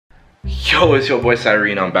Yo, it's your boy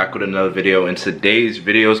Cyrene. I'm back with another video, and today's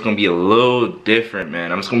video is gonna be a little different,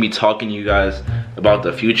 man. I'm just gonna be talking to you guys about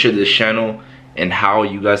the future of this channel and how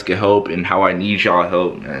you guys can help and how I need y'all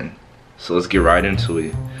help, man. So let's get right into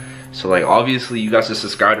it. So like, obviously you guys should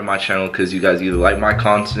subscribe to my channel because you guys either like my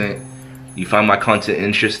content, you find my content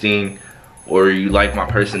interesting, or you like my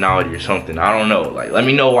personality or something. I don't know. Like, let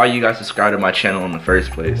me know why you guys subscribe to my channel in the first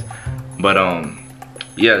place. But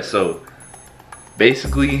yeah, so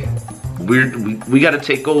basically we gotta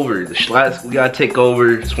take over the Schlats. We gotta take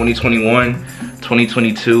over 2021,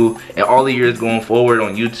 2022, and all the years going forward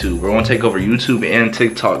on YouTube. We're gonna take over YouTube and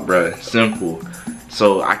TikTok, bruh. Simple.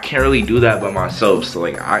 So I can't really do that by myself. So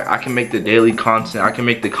like, I can make the daily content, I can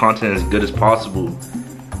make the content as good as possible,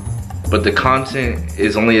 but the content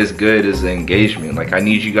is only as good as the engagement. Like, I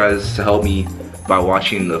need you guys to help me by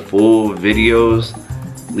watching the full videos,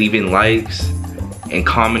 leaving likes, and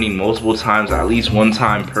commenting multiple times, at least one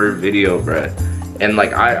time per video, bruh. And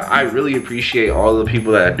like, I really appreciate all the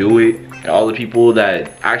people that do it, and all the people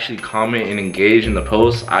that actually comment and engage in the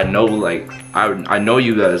posts. I know, like, I know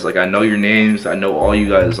you guys, like, I know your names, I know all you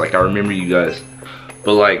guys, like, I remember you guys.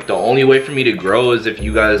 But like, the only way for me to grow is if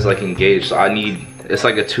you guys like engage. So I need, it's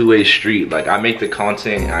like a two-way street. Like, I make the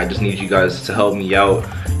content and I just need you guys to help me out.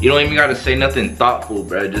 You don't even gotta say nothing thoughtful,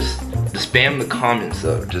 bruh. Just spam the comments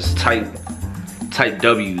up. Just type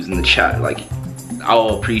W's in the chat. Like,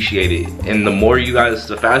 I'll appreciate it. And the more you guys,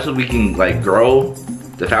 the faster we can like grow,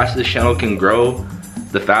 the faster the channel can grow,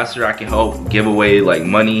 the faster I can help give away like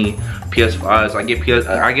money, PS5s.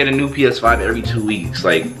 I get a new PS5 every 2 weeks.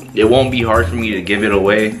 Like, it won't be hard for me to give it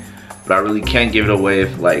away, but I really can't give it away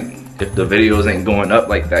if the videos ain't going up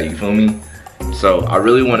like that, you feel me? So I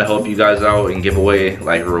really want to help you guys out and give away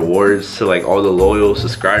like rewards to like all the loyal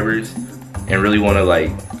subscribers, and really want to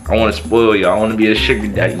like, I want to spoil you. I want to be a sugar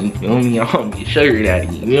daddy, you feel me? I want to be a sugar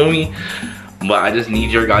daddy, you feel me? But I just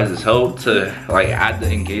need your guys' help to like add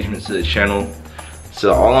the engagement to the channel.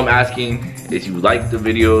 So all I'm asking is you like the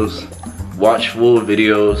videos, watch full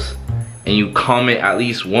videos, and you comment at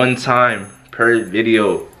least one time per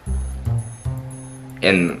video,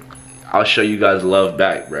 and I'll show you guys love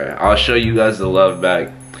back, bruh. I'll show you guys the love back.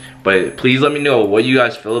 But please let me know what you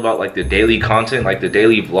guys feel about like the daily content, like the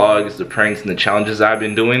daily vlogs, the pranks, and the challenges I've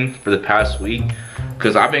been doing for the past week.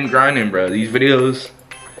 Cause I've been grinding, bro. These videos,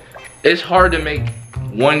 it's hard to make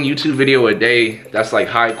one YouTube video a day that's like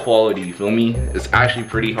high quality, you feel me? It's actually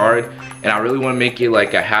pretty hard, and I really want to make it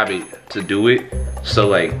like a habit to do it. So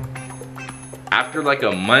like, after like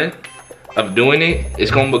a month of doing it,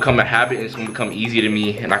 it's gonna become a habit, and it's gonna become easy to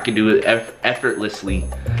me, and I can do it effortlessly.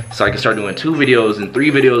 So I can start doing 2 videos and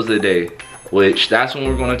 3 videos a day, which that's when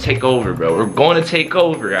we're gonna take over, bro. We're gonna take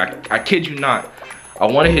over. I kid you not. I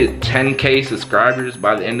want to hit 10K subscribers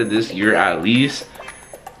by the end of this year at least,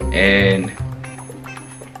 and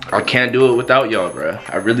I can't do it without y'all, bro.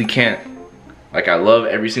 I really can't. Like, I love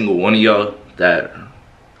every single one of y'all that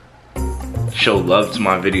show love to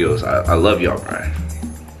my videos. I love y'all, bro.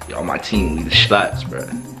 Y'all my team, we the Schlats, bro.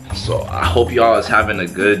 So I hope y'all is having a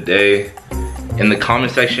good day. In the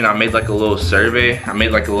comment section, I made like a little survey. I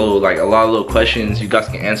made like a lot of little questions. You guys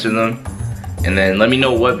can answer them, and then let me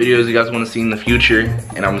know what videos you guys want to see in the future,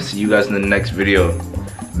 and I'm gonna see you guys in the next video.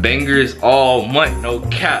 Bangers all month, no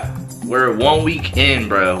cap. We're 1 week in,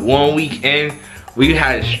 bro. 1 week in, we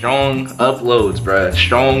had strong uploads, bro.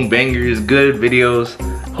 Strong bangers, good videos.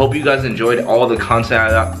 Hope you guys enjoyed all the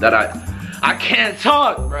content that I can't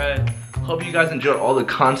talk, bruh. Hope you guys enjoyed all the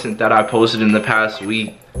content that I posted in the past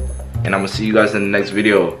week. And I'm gonna see you guys in the next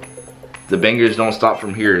video. The bangers don't stop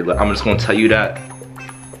from here. I'm just gonna tell you that.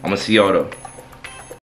 I'm gonna see y'all though.